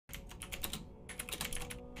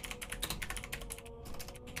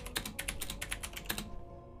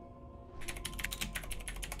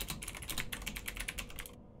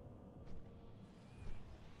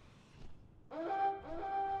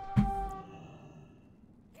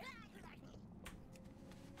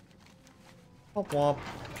Womp womp.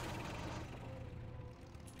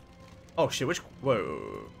 Oh shit, which...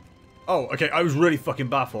 Whoa. Oh, okay, I was really fucking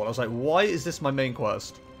baffled. I was like, why is this my main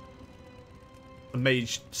quest? The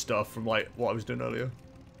mage stuff from, like, what I was doing earlier.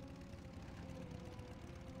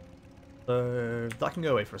 So, that can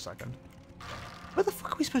go away for a second. Where the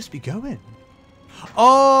fuck are we supposed to be going?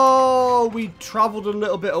 Oh, we travelled a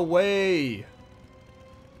little bit away.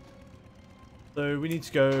 So, we need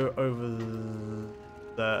to go over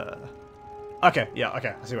there. Okay, yeah,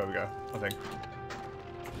 okay. I see where we go, I think.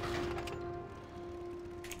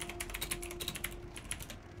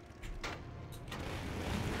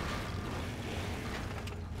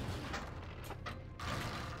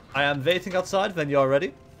 I am waiting outside when you are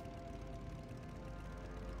ready.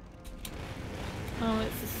 Oh,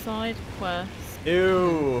 it's a side quest.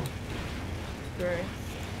 Ew. Gross.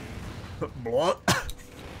 What?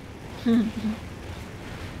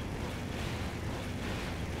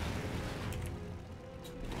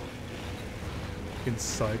 In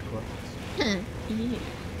side quest. Yeah.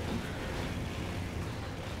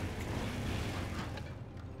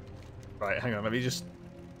 Right, hang on, let me just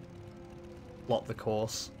plot the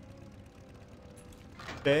course.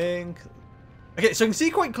 Bing. Okay, so I can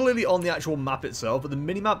see quite clearly on the actual map itself, but the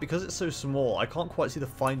mini-map, because it's so small, I can't quite see the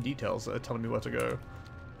fine details that are telling me where to go.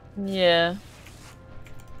 Yeah.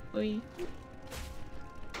 Oi.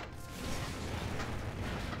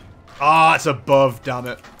 Ah, it's above, damn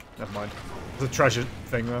it. Never mind. There's a treasure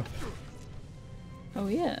thing there. Oh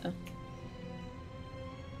yeah.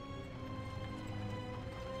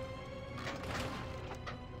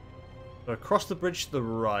 So across the bridge to the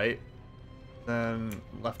right, then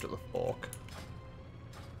left at the fork.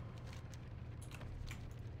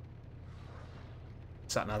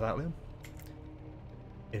 Sat nav out, Liam.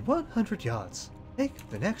 In 100 yards, take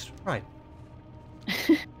the next right.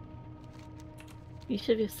 You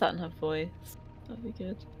should have sat in her voice. That'd be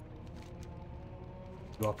good.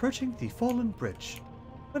 You are approaching the fallen bridge.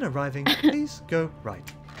 When arriving, please go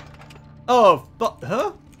right. Oh, but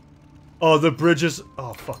huh? Oh, the bridge is.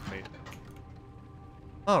 Oh, fuck me.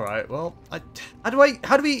 All right. Well, how do we?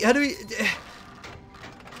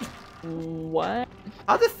 What?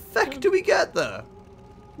 How the fuck do we get there?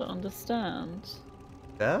 Don't understand.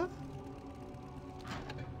 There?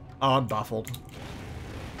 Oh, I'm baffled.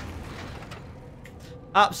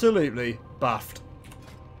 Absolutely baffed.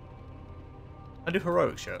 I do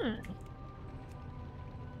heroics yet.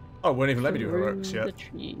 Oh, won't even let me do heroics yet. The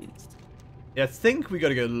trees. Yeah, I think we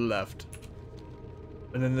gotta go left.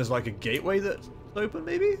 And then there's like a gateway that's open,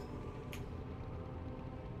 maybe?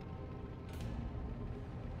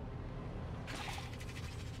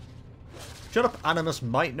 Shut up, Animus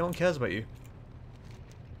Mite. No one cares about you.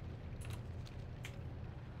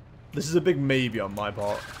 This is a big maybe on my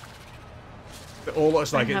part. It all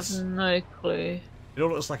looks like it's... I have no clue. It all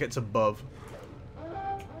looks like it's above.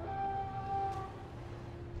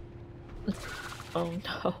 Oh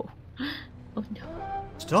no. Oh no.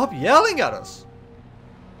 Stop yelling at us!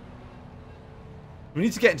 We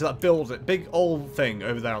need to get into that building, big old thing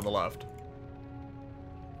over there on the left.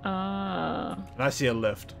 Ah. And I see a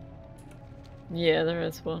lift. Yeah, there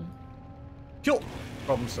is one. Cool.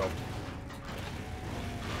 Problem solved.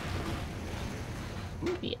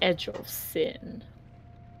 The edge of sin.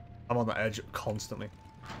 I'm on the edge constantly.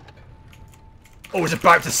 Oh, it's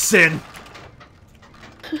about to sin!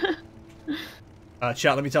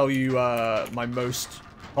 Chat, let me tell you my most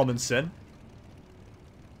common sin.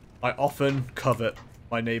 I often covet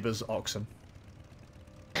my neighbour's oxen.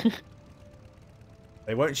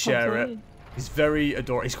 They won't share it. He's very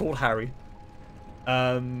adorable. He's called Harry.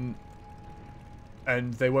 And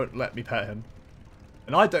they won't let me pet him.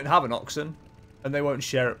 And I don't have an oxen, and they won't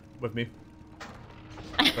share it with me.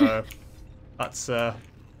 So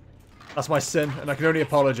that's my sin, and I can only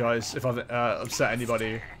apologise if I've upset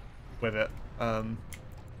anybody with it. That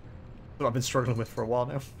I've been struggling with for a while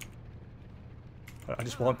now. I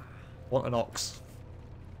just want an ox.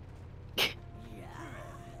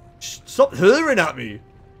 Stop hurling at me!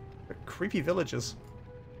 They're creepy villagers.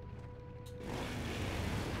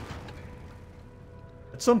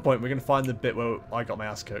 At some point, we're going to find the bit where I got my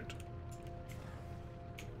ass kicked.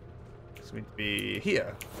 So we'd be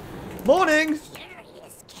here. Morning!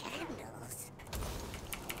 Curious candles.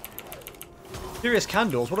 Curious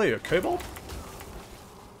candles? What are you, a kobold?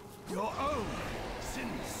 Your own sin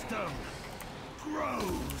stone grows.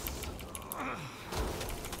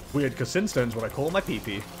 Weird, because Sinstone's what I call my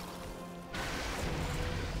pee-pee.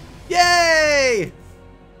 Yay!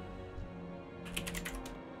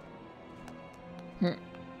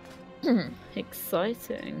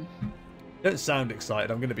 Exciting. You don't sound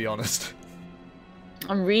excited, I'm going to be honest.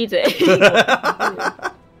 I'm reading.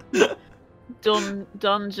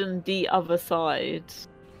 Dungeon the other side.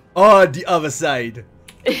 Oh, the other side.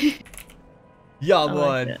 Yeah, I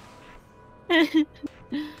like man. it.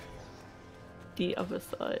 The other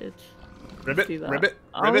side. Ribbit, do that. ribbit,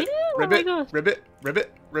 Oh, ribbit, yeah? Oh my ribbit, gosh. ribbit,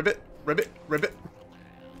 ribbit, ribbit, ribbit, ribbit.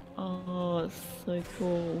 Oh, it's so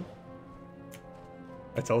cool.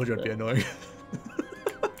 I told you I'd be annoying.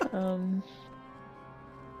 Can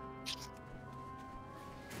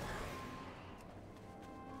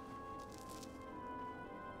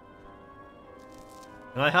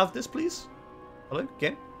I have this, please? Hello,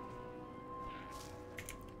 game?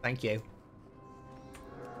 Thank you.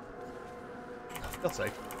 For God's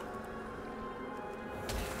sake.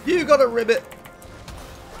 You got a ribbit!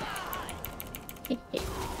 Don't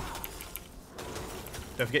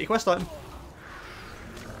forget your quest item.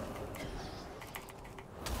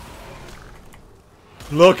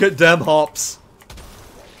 Look at them hops.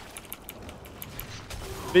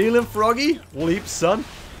 Feeling froggy? Leap, son.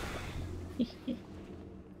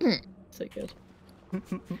 So good. You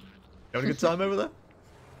having a good time over there?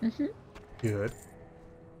 Good.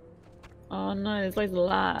 Oh no, there's loads of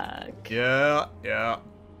lag. Yeah, yeah.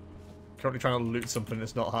 Currently trying to loot something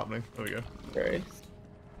that's not happening. There we go. Gross.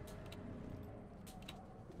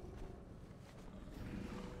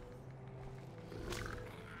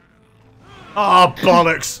 Ah,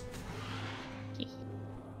 bollocks!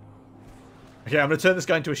 Okay, I'm gonna turn this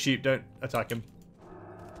guy into a sheep. Don't attack him.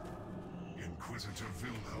 Inquisitor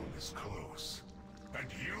Wilhelm is close, and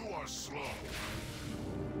you are slow.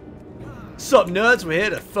 Sup, nerds? We're here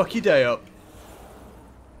to fuck your day up.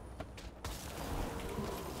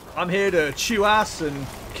 I'm here to chew ass and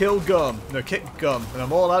kill gum. No, kick gum. And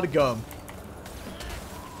I'm all out of gum.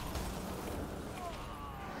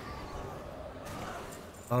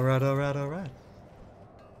 Alright, alright, alright.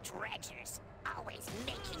 Treasures always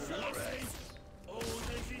making messes.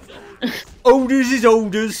 Olders is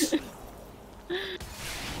olders.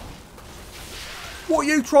 What are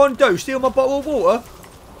you trying to do? Steal my bottle of water?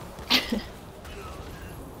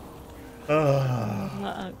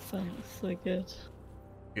 That accent's so good.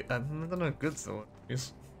 I don't know, good thought.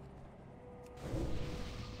 It's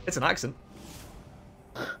an accent.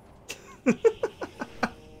 Can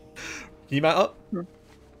you mount up? I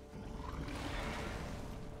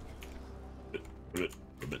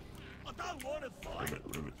don't want to fight.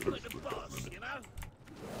 Like a boss, you know?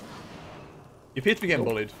 You appear to be getting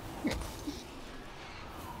bullied.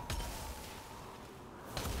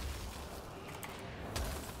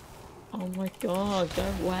 Oh my god, go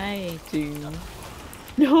away, dude.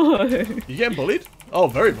 No! You getting bullied? Oh,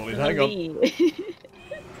 very bullied. Hang on.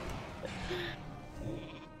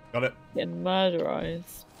 Got it. Getting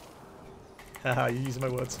murderized. Haha, you're using my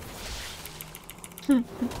words.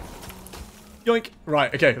 Yoink.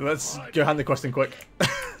 Right, okay, let's go hand the quest in quick.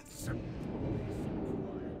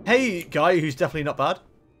 Hey, guy who's definitely not bad.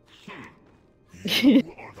 You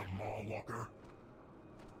are the Maw Walker.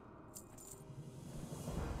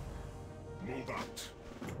 Move out.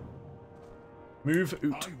 Move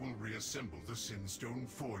out. I will reassemble the Sinstone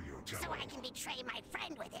for you, So General. I can betray my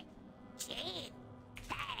friend with it. Gee,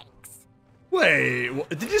 thanks. Wait, what,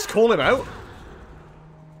 did you just call him out?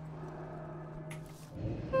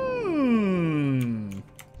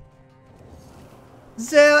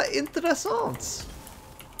 Sehr interessant.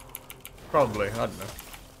 Probably, I don't know.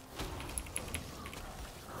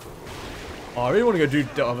 Oh, I really want to go do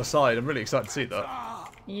the other side. I'm really excited to see that.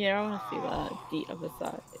 Yeah, I want to see that. The other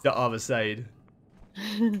side. The other side.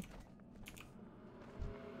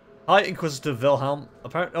 Hi, Inquisitor Wilhelm.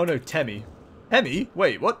 Apparently, oh no, Temmie. Temmie?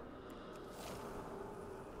 Wait, what?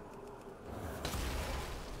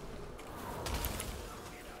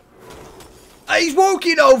 He's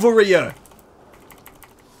walking over here!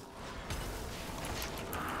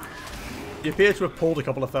 You appear to have pulled a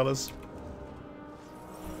couple of fellas.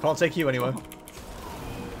 Can't take you anywhere.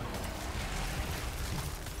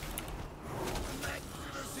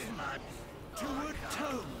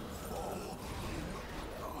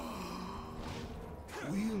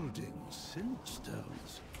 Wielding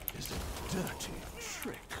Sinstones is a dirty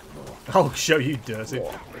trick. I'll show you dirty.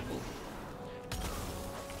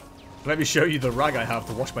 Let me show you the rag I have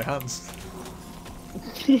to wash my hands.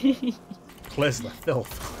 Cleanse the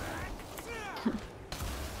filth.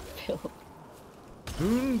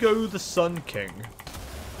 Moongo the Sun King.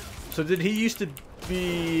 So did he used to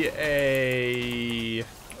be a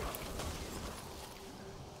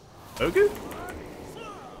Ogu?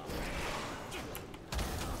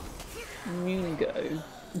 Mungo.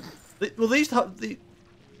 Well, they used to have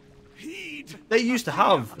they used to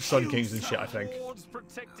have Sun Kings and shit, I think.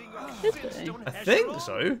 protecting your Did they? Sinstone I think echelon?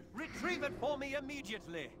 so. Retrieve it for me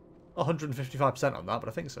immediately. 155% on that, but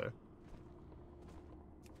I think so.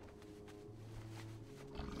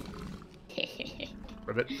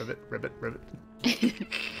 Ribbit, ribbit, ribbit, ribbit.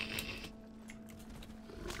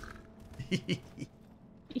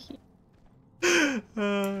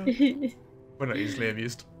 We're not easily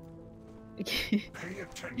amused. Pay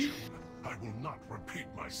attention. I will not repeat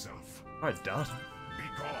myself. Alright, Dad. Be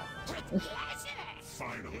gone. Pleasure,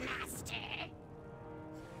 Finally. master.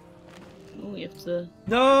 Oh, you have to.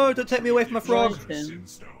 No, don't take me away from my frog. Right. Him.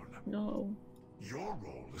 Sinstone. No. Your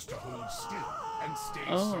role is to hold still and stay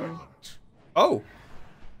Oh. silent. Oh.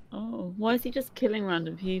 Oh, why is he just killing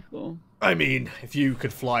random people? I mean, if you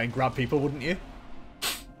could fly and grab people, wouldn't you?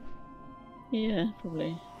 Yeah,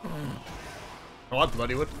 probably. Oh, I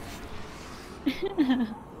bloody would. The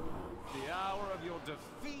hour of your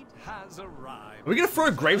defeat has arrived. Are we gonna throw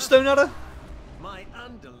a gravestone at her? My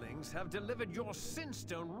underlings have delivered your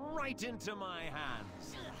Sinstone right into my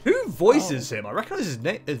hands. Who voices him? I recognise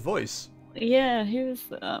his voice. Yeah, who's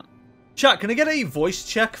that? Chat, can I get a voice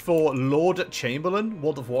check for Lord Chamberlain,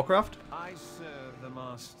 World of Warcraft? I serve the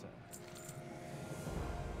master.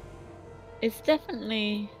 It's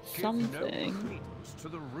definitely Give no something. credence to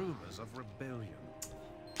the rumors of rebellion.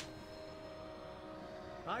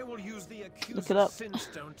 I will use the accuser's it up.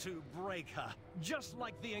 Sinstone to break her, just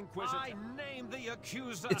like the Inquisitor. I name the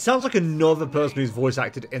accuser. It sounds like another person who's voice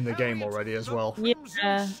acted in the game already as well.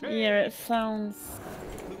 Yeah, yeah, it sounds.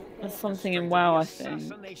 There's something in WoW, I think.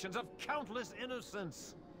 Assassinations of countless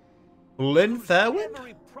innocents. Lynn Fairwind?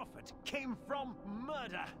 Every prophet came from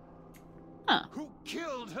murder. Huh. Who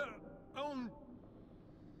killed her own?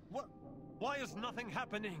 What? Why is nothing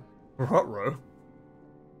happening? Ruh-roh.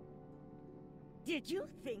 Did you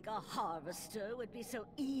think a harvester would be so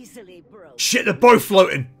easily broken? Shit, they're both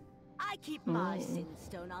floating! I keep my Ooh.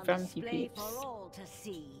 Sinstone on Fancy display peeps. for all to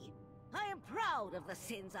see. I am proud of the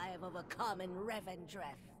sins I have overcome in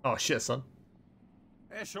Revendreth. Oh shit, son.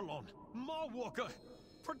 Echelon, Marwalker,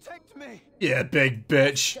 protect me! Yeah, big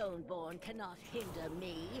bitch. Stoneborn cannot hinder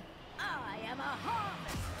me. I am a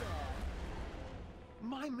harvester.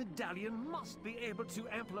 My medallion must be able to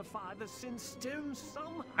amplify the Sinstone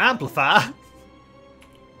somehow. Amplifier?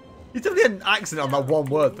 You definitely had an accent on that one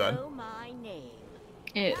word then. You know my name.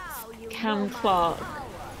 It's Now you Cam know my Clark. power.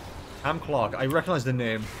 Cam Clark. I recognise the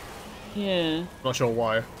name. Yeah. Not sure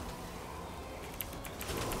why.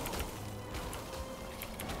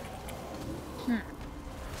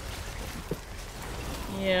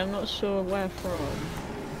 Yeah, I'm not sure where from.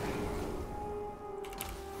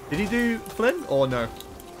 Did he do Flynn or no?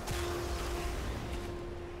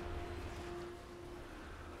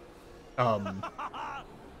 I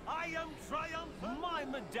am triumphant. My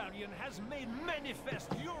medallion has made manifest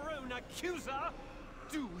your own accuser.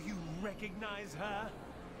 Do you recognize her?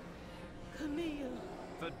 Camille.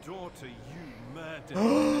 The daughter you murdered in the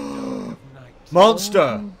dark of night.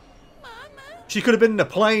 Monster! Mama, She could have been in a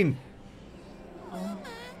plane. Mama,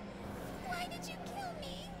 why did you kill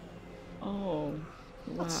me? Oh,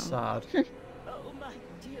 wow. That's sad. Oh, my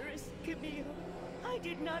dearest Camille. I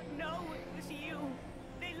did not know it was you.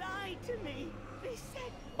 They lied to me. They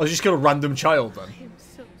said, I just killed a random child then. I am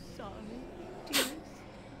so sorry, dearest.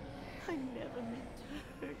 I never meant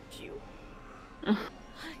to hurt you. I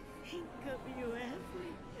think of you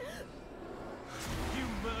every... You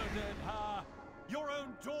murdered her. Your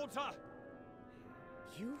own daughter.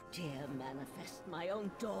 You dare manifest my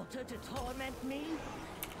own daughter to torment me?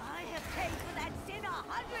 I have paid for that sin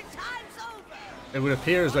 100 times over! It would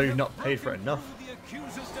appear as though you've not paid for it enough. Through the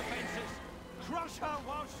accuser's defenses. Crush her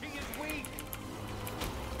while she is weak.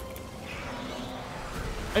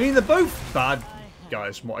 I mean, they're both bad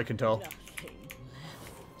guys from what I can tell. Nothing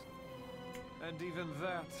left. And even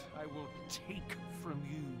that I will take from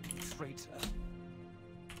you, traitor.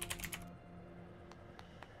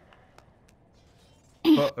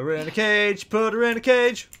 Put her in a cage, put her in a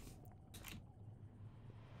cage.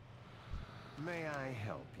 May I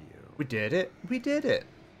help you? We did it, we did it.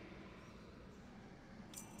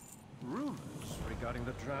 Rumors regarding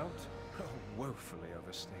the drought are woefully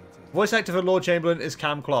overstated. Voice actor for Lord Chamberlain is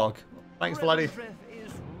Cam Clark. Thanks, Vladdy. Revendreth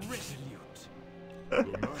is resolute.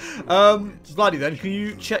 Vladdy then, can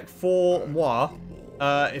you check for moi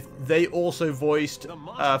if they also voiced The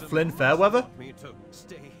master Flynn must Fairweather? want me to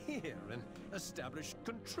stay here and establish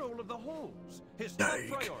control of the halls. His top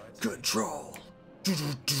priority. Control.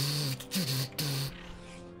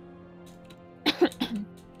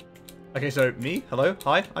 Okay, so me, hello,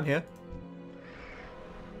 hi, I'm here.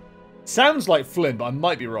 Sounds like Flynn, but I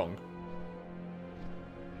might be wrong.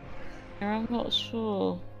 I'm not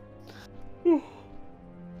sure.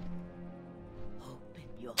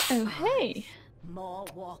 Oh, hey. More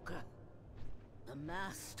Walker. The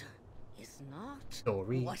Master is not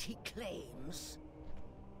Sorry. what he claims.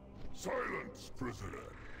 Silence, prisoner.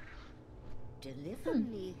 Deliver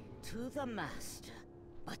me to the Master,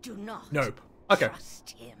 but do not Nope. Okay. trust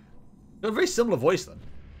him. A very similar voice then.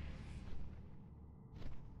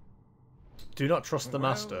 Do not trust the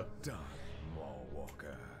master. Well done,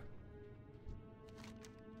 Walker.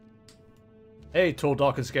 Hey, tall,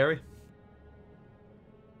 dark, and scary.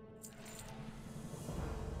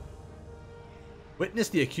 Witness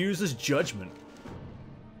the accuser's judgment.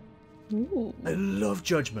 Ooh. I love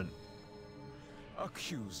judgment.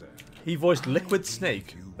 Accuser. He voiced Liquid I Snake.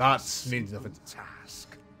 gave you That a means simple nothing.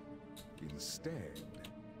 Task. Instead,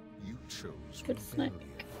 you chose Liquid Snake.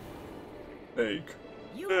 rebellion. Fake.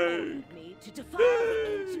 You ordered me to defy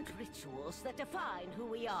the ancient rituals that define who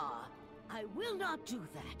we are. I will not do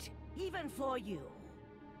that, even for you.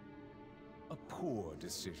 A poor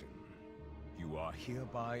decision. You are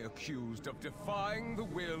hereby accused of defying the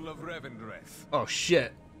will of Revendreth. Oh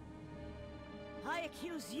shit. I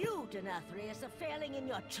accuse you, Denathrius, of failing in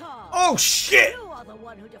your charge. Oh shit! You are the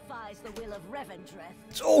one who defies the will of Revendreth.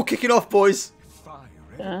 It's all kicking off, boys. Defy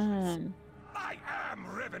Revendreth. Damn. I am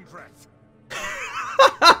Revendreth.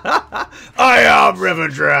 I am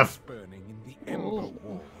Rivendreth. Burning in the Ember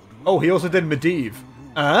Ward. Oh, he also did Medivh.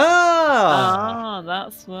 Ah. Ah,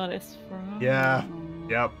 that's what it's from. Yeah.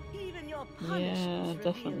 Yep. Even your punishments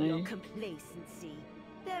reveal definitely. your complacency.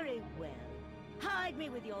 Very well. Hide me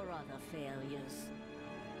with your other failures.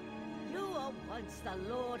 You were once the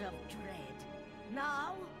Lord of Dread.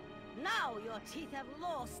 Now your teeth have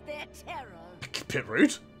lost their terror. Bit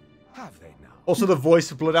rude. Have they now? Also the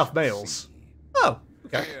voice of Blood Elf males. Oh,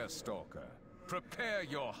 okay. Dear Stalker, prepare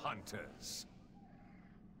your hunters.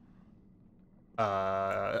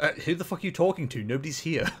 Who the fuck are you talking to? Nobody's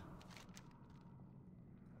here.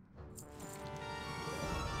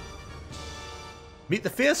 Meet the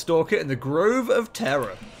Fear Stalker in the Grove of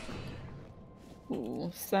Terror. Ooh,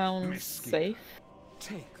 sounds Misky. safe.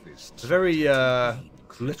 Take this. They're very,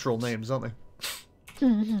 literal names, aren't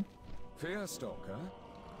they? Fear Stalker,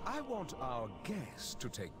 I want our guest to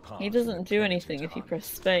take part. He in doesn't the do anything if you hunt. press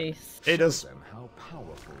space. It does. Show them how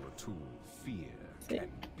powerful a tool fear See? can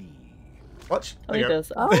be. Watch. Oh, he There you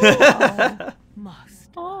does. Oh, Must.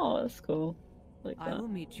 oh, that's cool. Like I will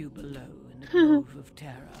that. meet you below in the Grove of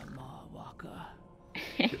Terror, Marwalker.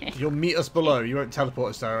 go. You'll meet us below. You won't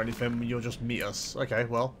teleport us there or anything. You'll just meet us. Okay,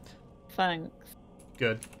 well, Thanks.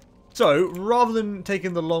 good. So, rather than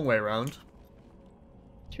taking the long way around,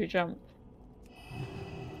 Should we jump?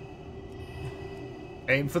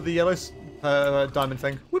 aim for the yellow diamond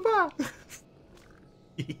thing. Whippa!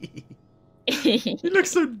 He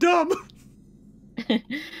looks so dumb.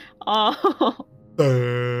 Oh,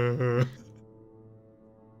 Uh,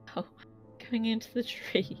 going into the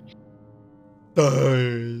tree.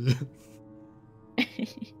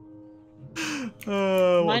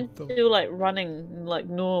 Mine's what the... still like running like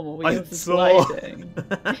normal. I Yours is saw. gliding.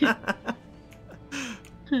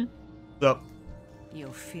 So,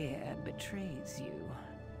 Your fear betrays you.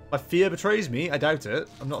 my fear betrays me. I doubt it.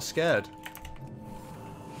 I'm not scared.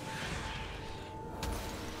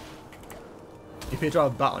 You appear to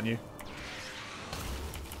have a bat on you.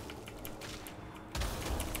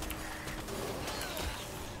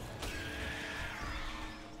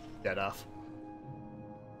 Dead off.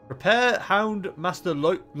 Prepare Hound Master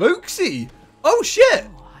Loxy! Oh shit!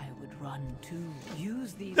 Oh, I would run too.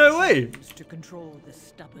 Use these No way. tools to control the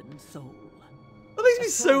stubborn soul. That makes me A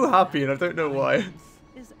so soul happy and I that don't know why. guidance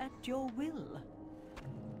Is at your will.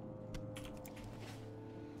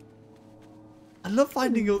 I love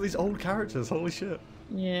finding all these old characters, holy shit.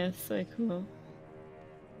 Yeah, so cool.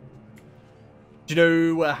 Do you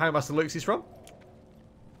know where Hound Master Loxy's from?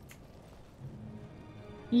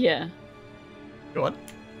 Yeah, Go on.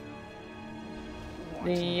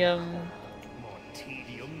 the More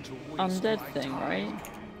tedium to waste undead my thing, time. right?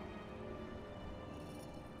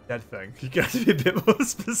 Dead thing. You got to be a bit more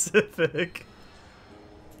specific.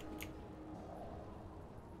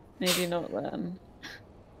 Maybe not then.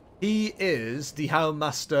 He is the Hound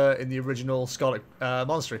Master in the original Scarlet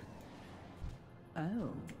Monastery.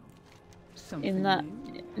 Oh. Something In that,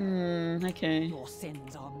 new? okay. Your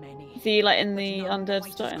sins are many. Is he like in but the none undead quite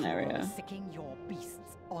as starting cruel area? as sicking your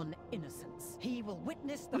beasts on innocence. He will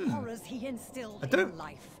witness the horrors he instilled I don't- in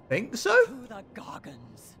life. Think so? To the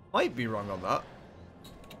Gargans. Might be wrong on that.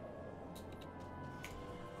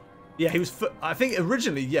 Yeah, he was. I think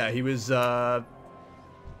originally, yeah, he was.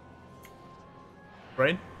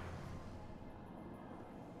 Brain.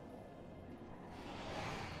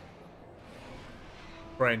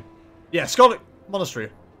 Brain. Yeah, Scarlet Monastery.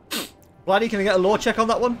 Vladdy, can I get a lore check on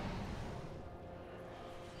that one?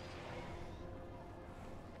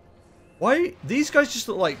 Why? These guys just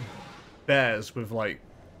look like bears with, like,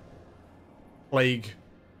 plague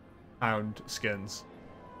hound skins.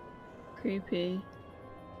 Creepy.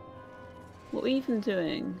 What are we even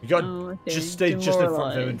doing? You gotta just stay just in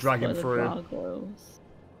front of him and drag him through. Gargoyles.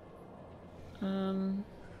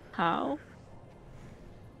 How?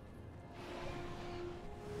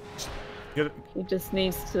 You gotta... He just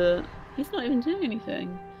needs to... He's not even doing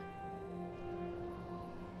anything.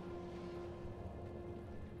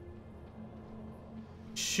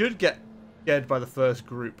 Should get scared by the first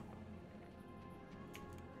group.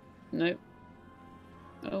 Nope.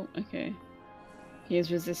 Oh, okay. He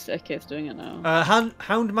is resistant. Okay, it's doing it now.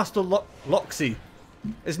 Houndmaster Loxy.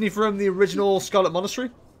 Isn't he from the original Scarlet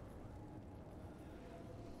Monastery?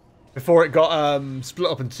 Before it got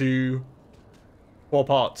split up into 4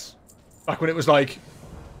 parts. Back when it was like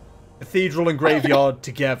cathedral and graveyard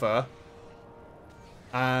together.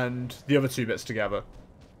 And the other 2 bits together.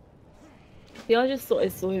 Yeah, I just thought I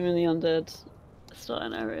saw him in the undead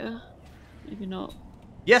starting area. Maybe not.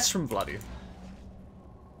 Yes, from Vladdy.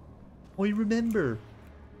 I remember.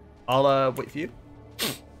 I'll wait for you.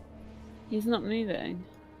 He's not moving.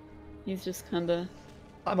 He's just kinda...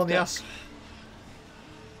 I'm on the ass.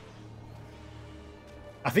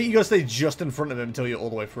 I think you gotta stay just in front of him until you're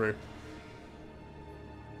all the way through.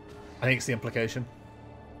 I think it's the implication.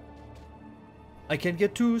 I can't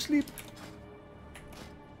get to sleep.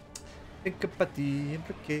 Think about the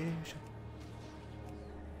implication.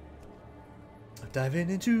 I'm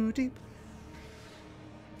diving in too deep.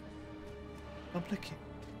 Complicated.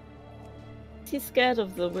 Is he scared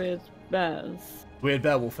of the weird bears? Weird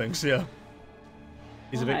beowulf things, yeah.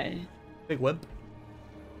 He's Why? a big wimp.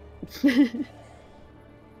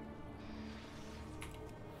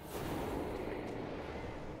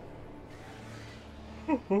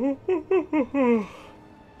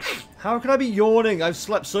 How can I be yawning? I've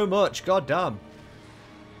slept so much. God damn.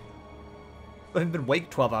 I haven't been awake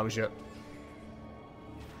 12 hours yet.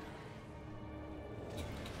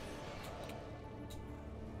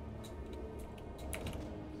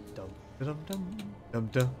 Dum dum dum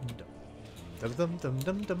dum dum dum dum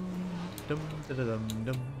dum dum dum dum dum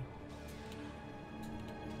dum.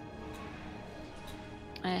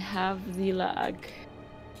 I have the lag.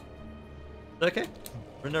 Okay,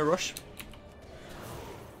 we're in no rush.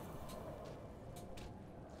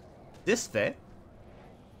 This there.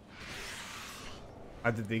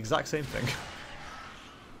 I did the exact same thing.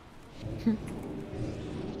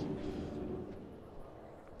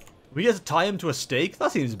 We get to tie him to a stake?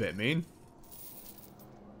 That seems a bit mean.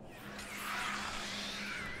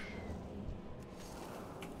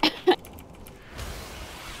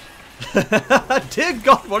 Dear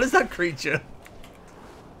God, what is that creature?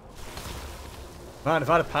 Man, if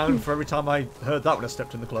I had £1 for every time I heard that when I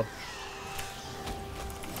stepped in the club.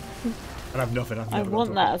 And I've nothing. I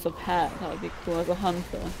want that as a pet. That would be cool as a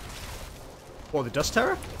hunter. What, the Dust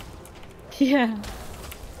Terror? Yeah.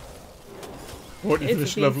 Why don't you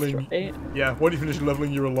It's finish a beast, leveling? right? Yeah, why don't you finish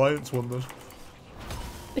leveling your alliance one then?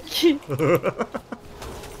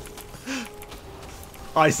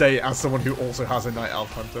 I say as someone who also has a Night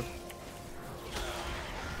Elf Hunter.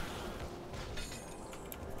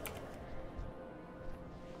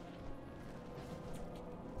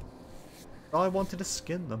 I wanted to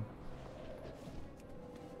skin them.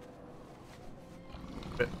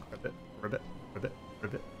 Ribbit, ribbit, ribbit, ribbit,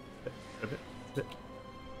 ribbit, ribbit, ribbit, ribbit.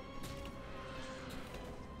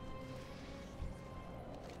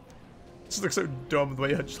 This looks so dumb the way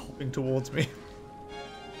you're just hopping towards me.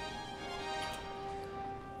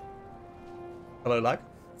 Hello, lag.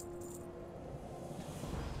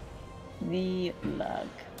 The lag.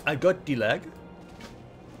 I got the lag.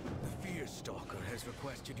 The Fear Stalker has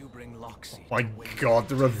requested you bring Loxy. Oh my God,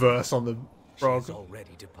 the reverse on the frog. She's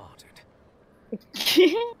already departed.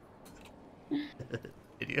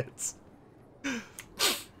 Idiots.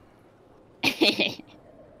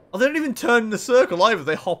 Oh, they don't even turn in a circle either,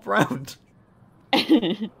 they hop round.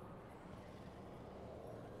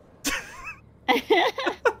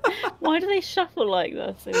 Why do they shuffle like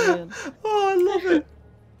that? So weird. Oh, I love it.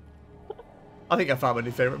 I think I found my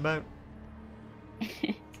new favourite mount.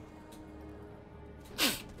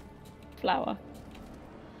 Flower. What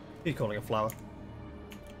are you calling a flower?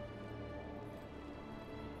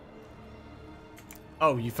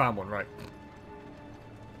 Oh, you found one, right.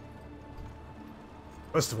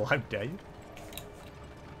 First of all, how dare you?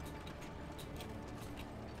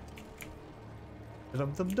 Ooh,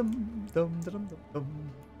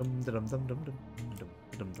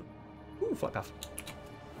 flight path.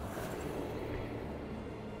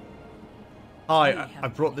 Hi, I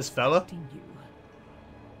brought this fella.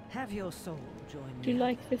 Have your soul join Do you me.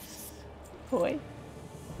 like this boy?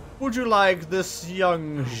 Would you like this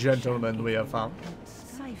young gentleman we have found?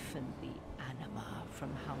 Siphon the anima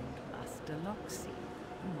from Houndmaster Loxy,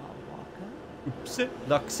 Marwalker.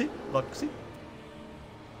 Oopsie, Luxy.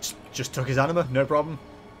 Just took his anima, no problem.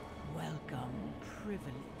 Welcome,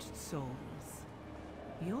 privileged souls.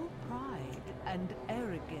 Your pride and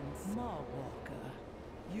arrogance, Marwalker.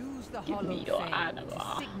 Use the Give me hollow your flame anima.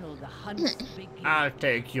 to signal the hunt to begin. I'll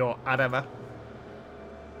take your anima.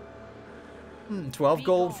 12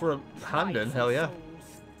 gold for a hand in, hell yeah.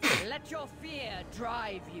 Souls. Let your fear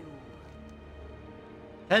drive you.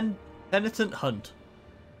 Penitent Hunt.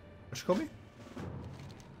 What you call me?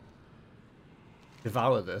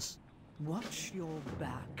 Devour this. Watch your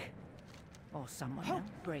back, or someone will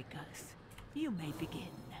break us. You may begin.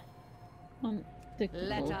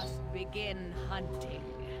 Let us begin hunting.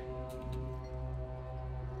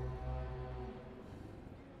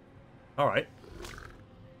 Alright.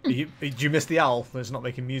 Did you miss the owl? It's not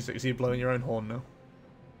making music, so you're blowing your own horn now.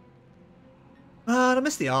 Man, I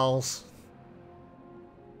miss the owls.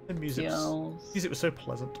 The music was so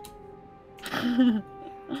pleasant.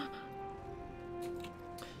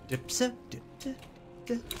 Dipsa, dipsa,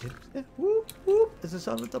 dipsa, whoop, whoop. There's a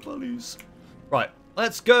sound of the police. Right,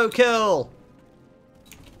 let's go kill!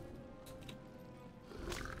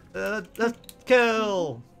 Let's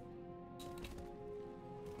kill!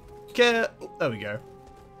 Kill! There we go.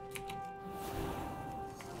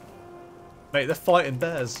 Mate, they're fighting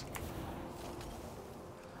bears.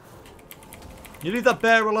 You leave that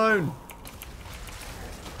bear alone!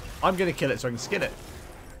 I'm gonna kill it so I can skin it.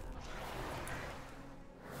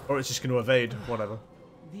 Or it's just gonna evade, whatever.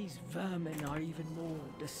 These vermin are even more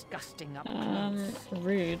disgusting up close.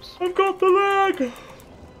 Rude. I've got the leg!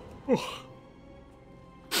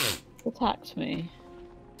 Attacked me.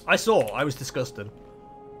 I was disgusted.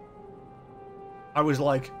 I was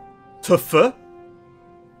like, tougher?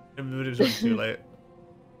 But it was already too late.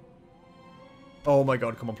 Oh my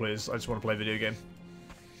god, come on please. I just want to play a video game.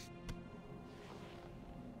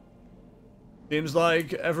 Seems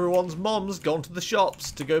like everyone's mom's gone to the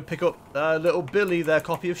shops to go pick up little Billy their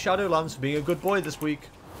copy of Shadowlands for being a good boy this week.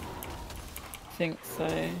 I think so.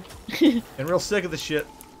 Getting real sick of this shit.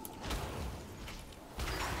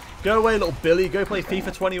 Go away, little Billy. Go play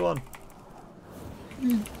FIFA 21.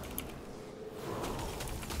 Good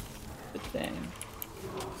thing.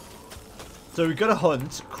 So we've got to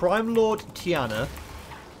hunt Crime Lord Tiana,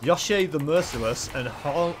 Yoshe the Merciless, and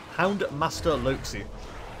Hound Master Loxy.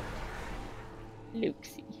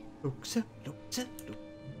 Luxie.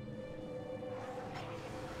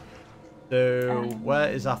 So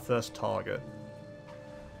where is our first target?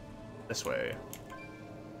 This way.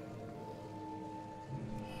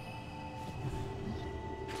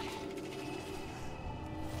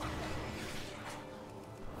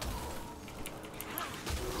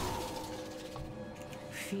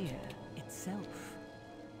 Fear itself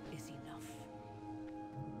is enough.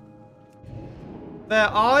 Where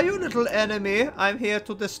are you, little enemy? I'm here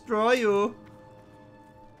to destroy you.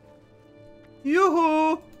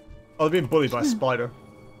 Yoo-hoo! Oh, they're being bullied by a spider.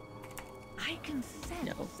 I can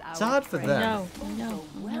sense our It's hard for them. No.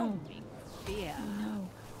 overwhelming fear. No.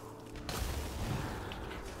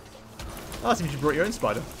 Oh, it seems you brought your own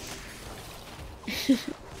spider.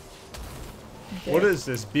 What is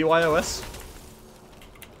this? BYOS?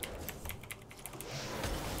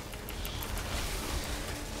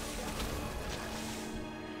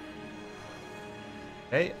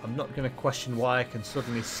 Hey, I'm not going to question why I can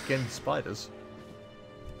suddenly skin spiders.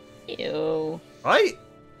 Ew. Right?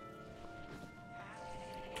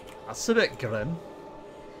 That's a bit grim.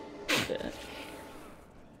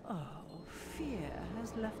 Oh, fear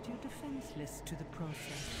has left you defenseless to the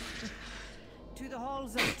process. To the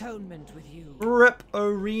halls of atonement with you.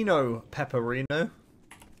 Rip-orino, Pepperino.